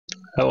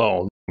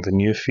Hello, the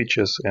new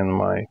features in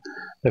my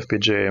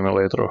FPGA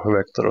emulator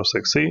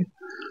Vector-06c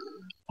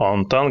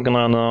on Tang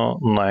Nano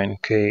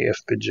 9K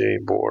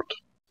FPGA board.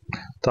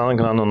 Tang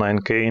Nano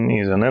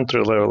 9K is an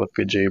entry-level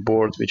FPGA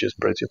board which is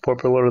pretty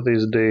popular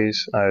these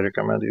days. I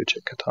recommend you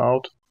check it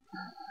out.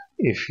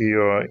 If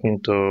you're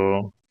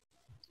into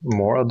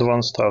more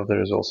advanced stuff,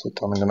 there is also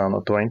Tang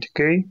Nano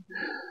 20K,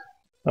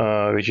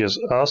 which is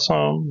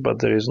awesome, but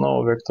there is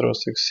no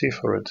Vector-06c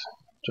for it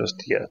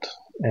just yet.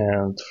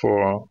 And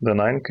for the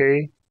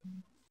 9K,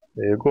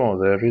 there you go,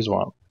 there is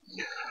one.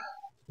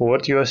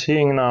 What you are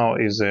seeing now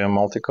is a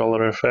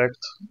multicolor effect,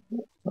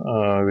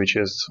 which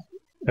is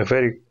a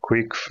very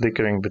quick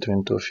flickering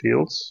between two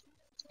fields.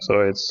 So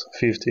it's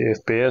 50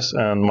 FPS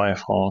and my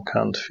phone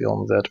can't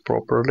film that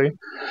properly.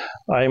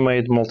 I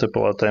made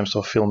multiple attempts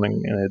of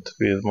filming it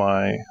with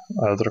my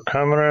other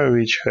camera,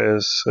 which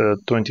has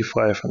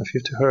 25 and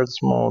 50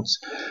 Hz modes,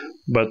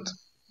 but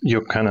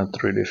you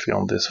cannot really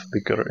film this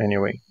flicker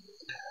anyway.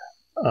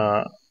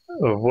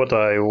 What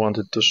I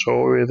wanted to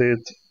show with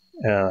it,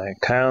 and I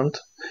can't,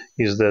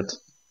 is that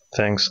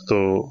thanks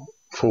to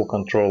full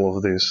control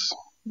of this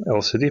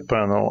LCD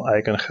panel,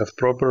 I can have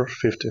proper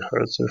 50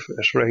 Hz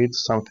refresh rate,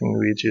 something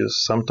which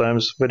is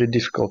sometimes very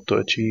difficult to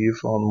achieve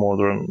on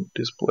modern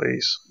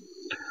displays,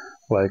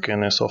 like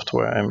in a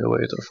software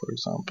emulator, for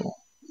example.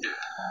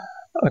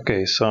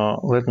 Okay, so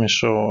let me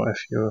show a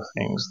few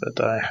things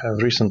that I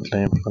have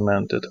recently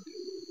implemented.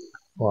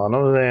 One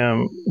of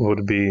them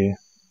would be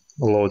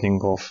loading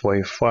of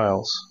WAV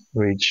files,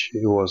 which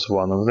was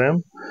one of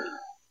them.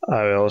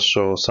 I will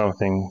show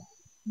something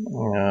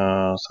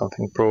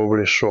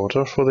probably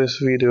shorter for this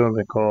video,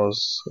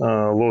 because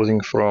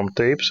loading from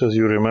tapes, as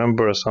you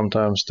remember,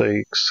 sometimes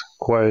takes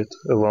quite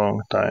a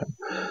long time.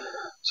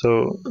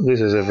 So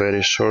this is a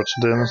very short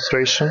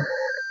demonstration.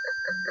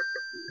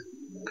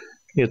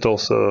 It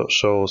also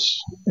shows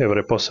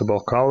every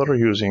possible color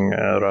using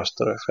a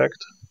raster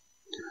effect.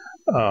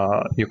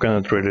 You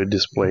cannot really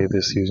display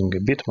this using a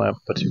bitmap,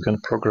 but you can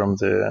program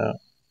the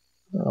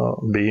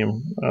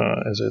beam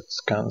as it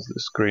scans the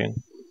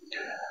screen.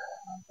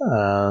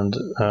 And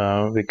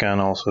we can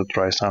also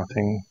try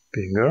something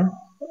bigger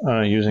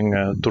using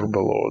a turbo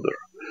loader.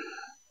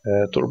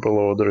 A turbo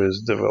loader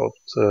is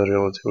developed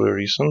relatively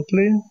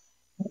recently,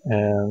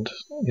 and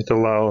it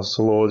allows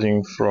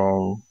loading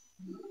from,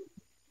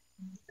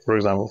 for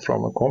example,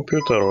 from a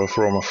computer or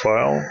from a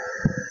file.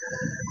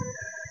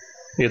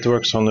 It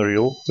works on the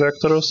real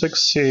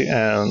Vector-06c,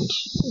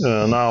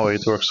 and now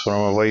it works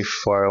from a WAV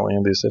file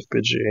in this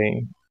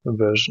FPGA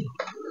version.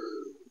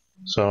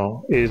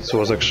 So it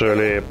was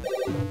actually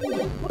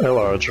a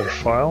larger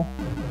file,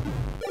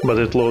 but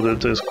it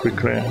loaded this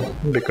quickly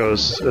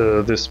because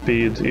the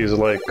speed is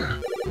like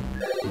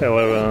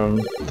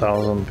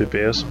 11,000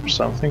 bps or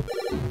something.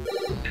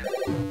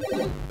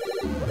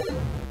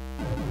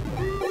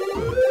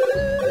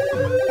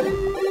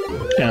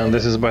 And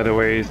this is, by the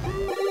way,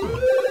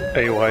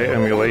 AY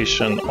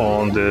emulation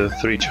on the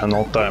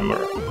 3-channel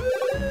timer.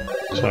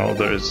 So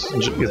this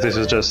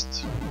is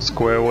just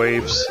square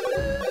waves,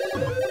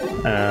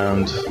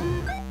 and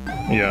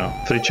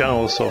yeah, 3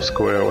 channels of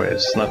square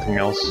waves, nothing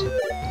else.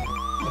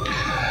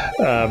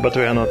 But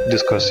we are not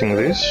discussing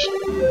this.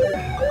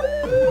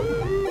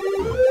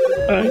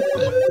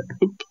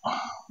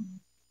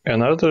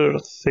 Another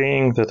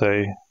thing that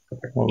I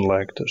would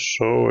like to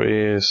show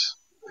is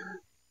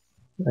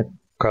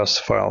CAS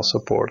file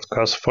support.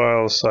 CAS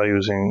files are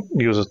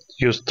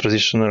used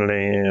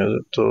traditionally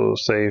to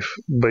save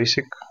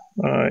BASIC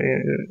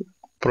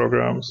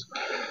programs.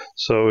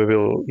 So we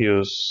will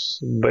use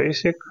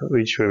BASIC,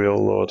 which we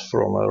will load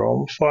from a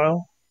ROM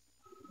file,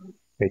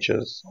 which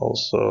is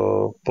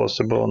also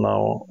possible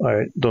now.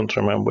 I don't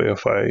remember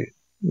if I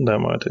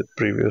demoed it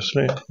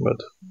previously,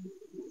 but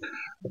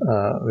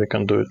we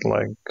can do it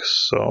like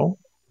so.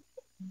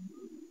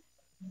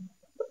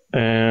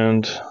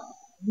 And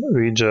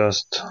we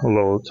just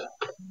load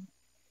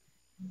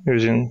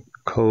using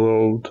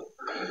cloud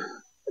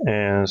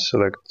and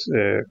select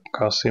a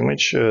CAS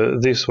image.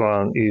 This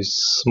one is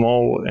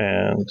small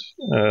and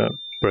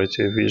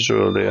pretty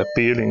visually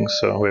appealing,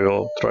 so we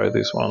will try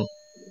this one.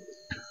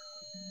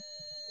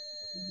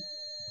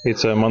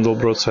 It's a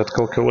Mandelbrot set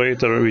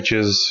calculator, which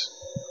is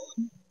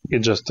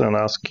just an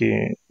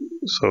ASCII,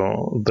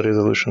 so the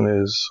resolution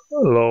is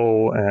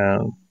low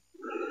and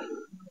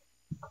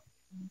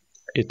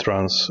it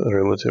runs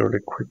relatively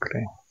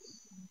quickly.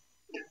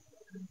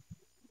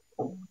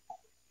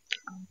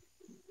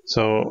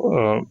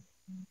 So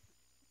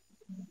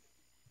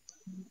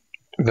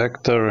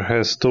Vector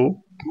has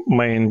two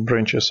main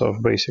branches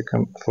of BASIC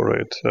for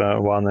it.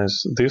 One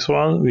is this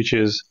one, which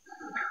is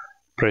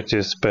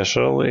pretty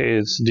special.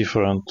 It's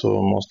different to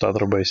most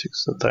other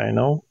BASICs that I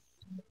know,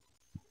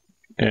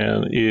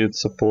 and it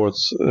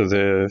supports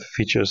the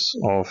features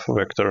of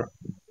Vector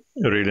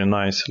really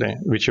nicely,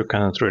 which you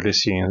cannot really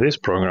see in this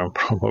program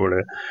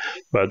probably,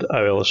 but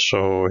I will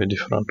show a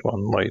different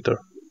one later.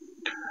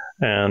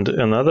 And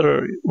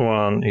another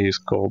one is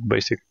called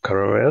Basic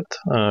Cravette,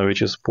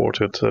 which is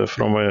ported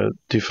from a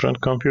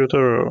different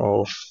computer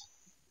of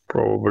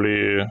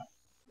probably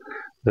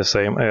the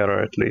same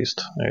era at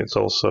least. It's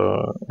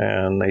also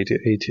an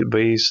 8080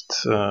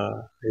 based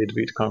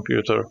 8-bit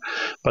computer,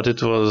 but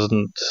it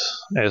wasn't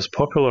as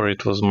popular.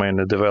 It was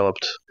mainly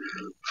developed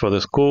for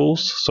the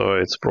schools, so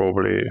it's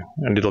probably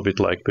a little bit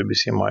like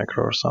BBC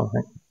Micro or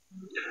something.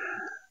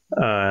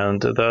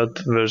 And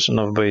that version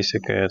of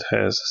BASIC, it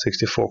has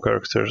 64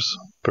 characters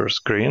per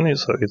screen,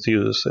 so it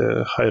uses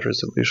a high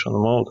resolution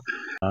mode,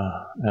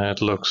 and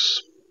it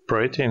looks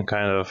pretty and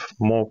kind of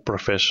more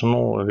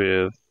professional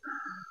with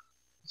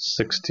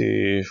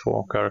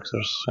 64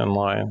 characters in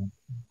line.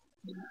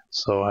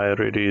 So I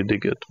really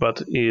dig it,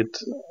 but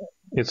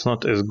it's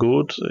not as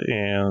good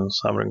in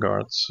some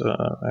regards.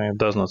 It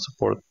does not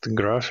support the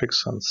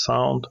graphics and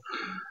sound.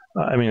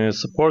 I mean, it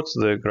supports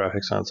the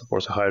graphics and it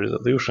supports high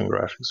resolution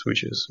graphics,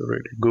 which is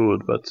really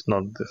good, but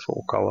not the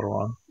full color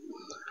one.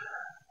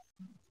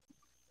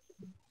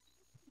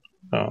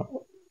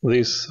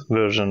 This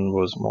version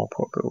was more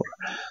popular.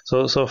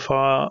 So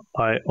far,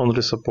 I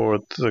only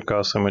support the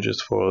CAS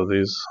images for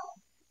this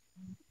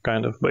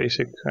kind of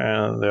BASIC,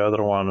 and the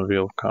other one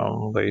will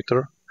come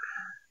later.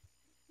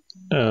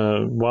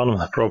 One of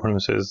the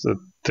problems is that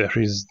there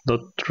is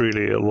not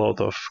really a lot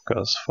of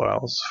CAS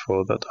files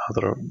for that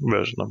other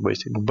version of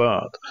BASIC,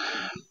 but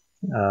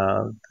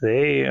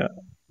they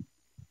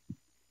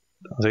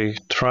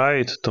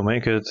tried to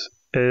make it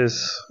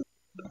as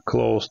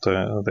close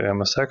to the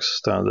MSX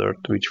standard,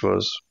 which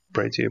was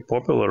pretty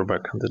popular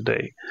back in the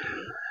day.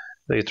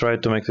 They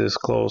tried to make it as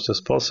close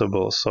as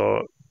possible,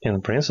 so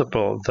in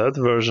principle that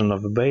version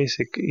of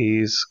BASIC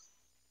is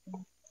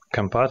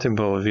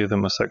compatible with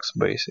MSX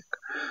BASIC.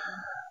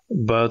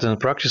 But in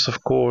practice,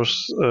 of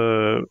course,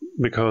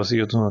 because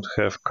you do not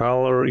have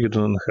color, you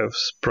don't have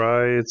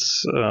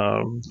sprites,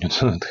 you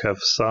don't have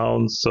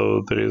sound,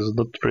 so there is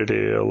not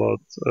really a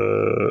lot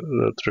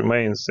that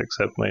remains,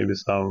 except maybe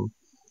some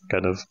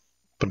kind of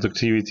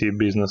productivity,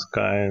 business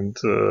kind,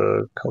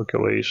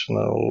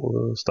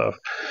 calculational stuff.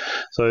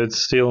 So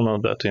it's still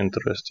not that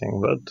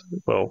interesting, but,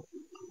 well,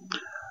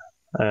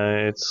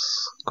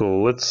 it's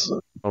cool. Let's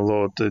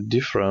load a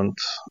different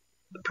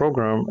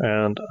program,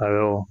 and I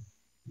will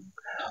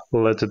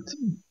let it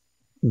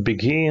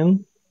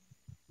begin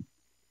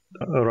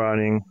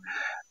running,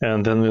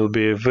 and then will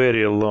be a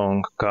very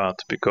long cut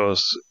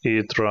because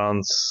it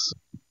runs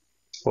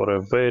for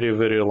a very,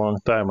 very long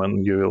time,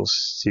 and you will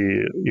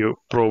see, you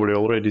probably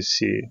already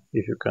see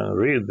if you can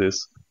read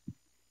this.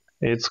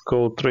 It's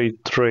called Ray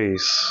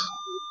Trace,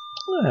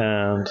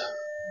 and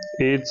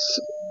it's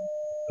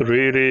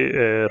really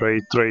a ray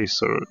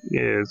tracer.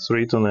 It's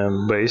written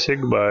in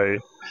BASIC by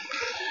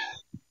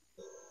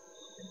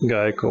a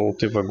guy called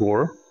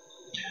Ivagor,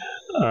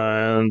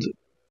 and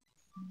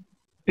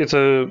it's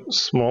a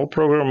small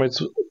program.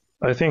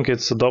 I think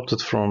it's adopted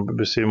from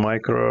BBC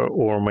Micro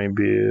or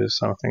maybe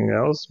something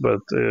else, but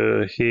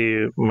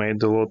he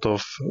made a lot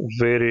of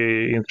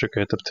very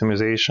intricate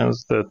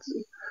optimizations that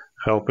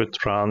help it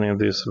run in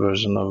this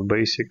version of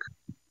BASIC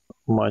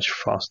much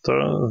faster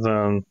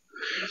than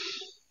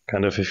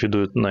kind of if you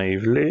do it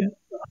naively.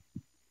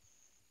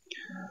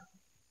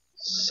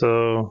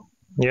 So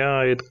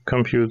yeah, it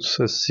computes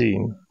a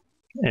scene,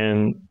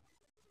 and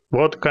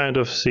what kind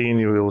of scene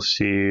you will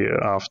see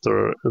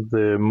after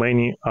the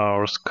many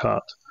hours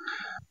cut.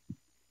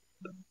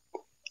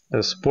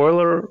 A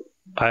spoiler,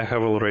 I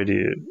have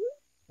already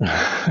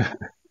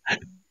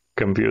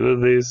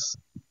computed this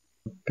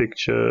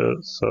picture,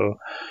 so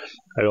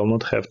I will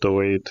not have to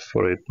wait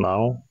for it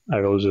now.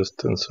 I will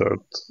just insert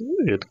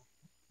it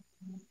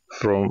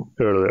from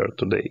earlier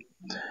today.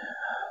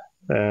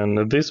 And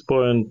at this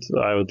point,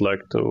 I would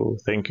like to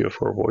thank you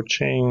for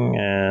watching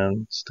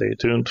and stay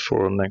tuned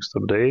for next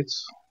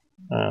updates.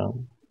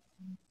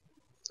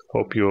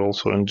 Hope you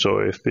also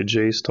enjoy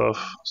FPGA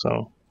stuff,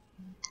 so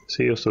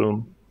see you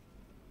soon.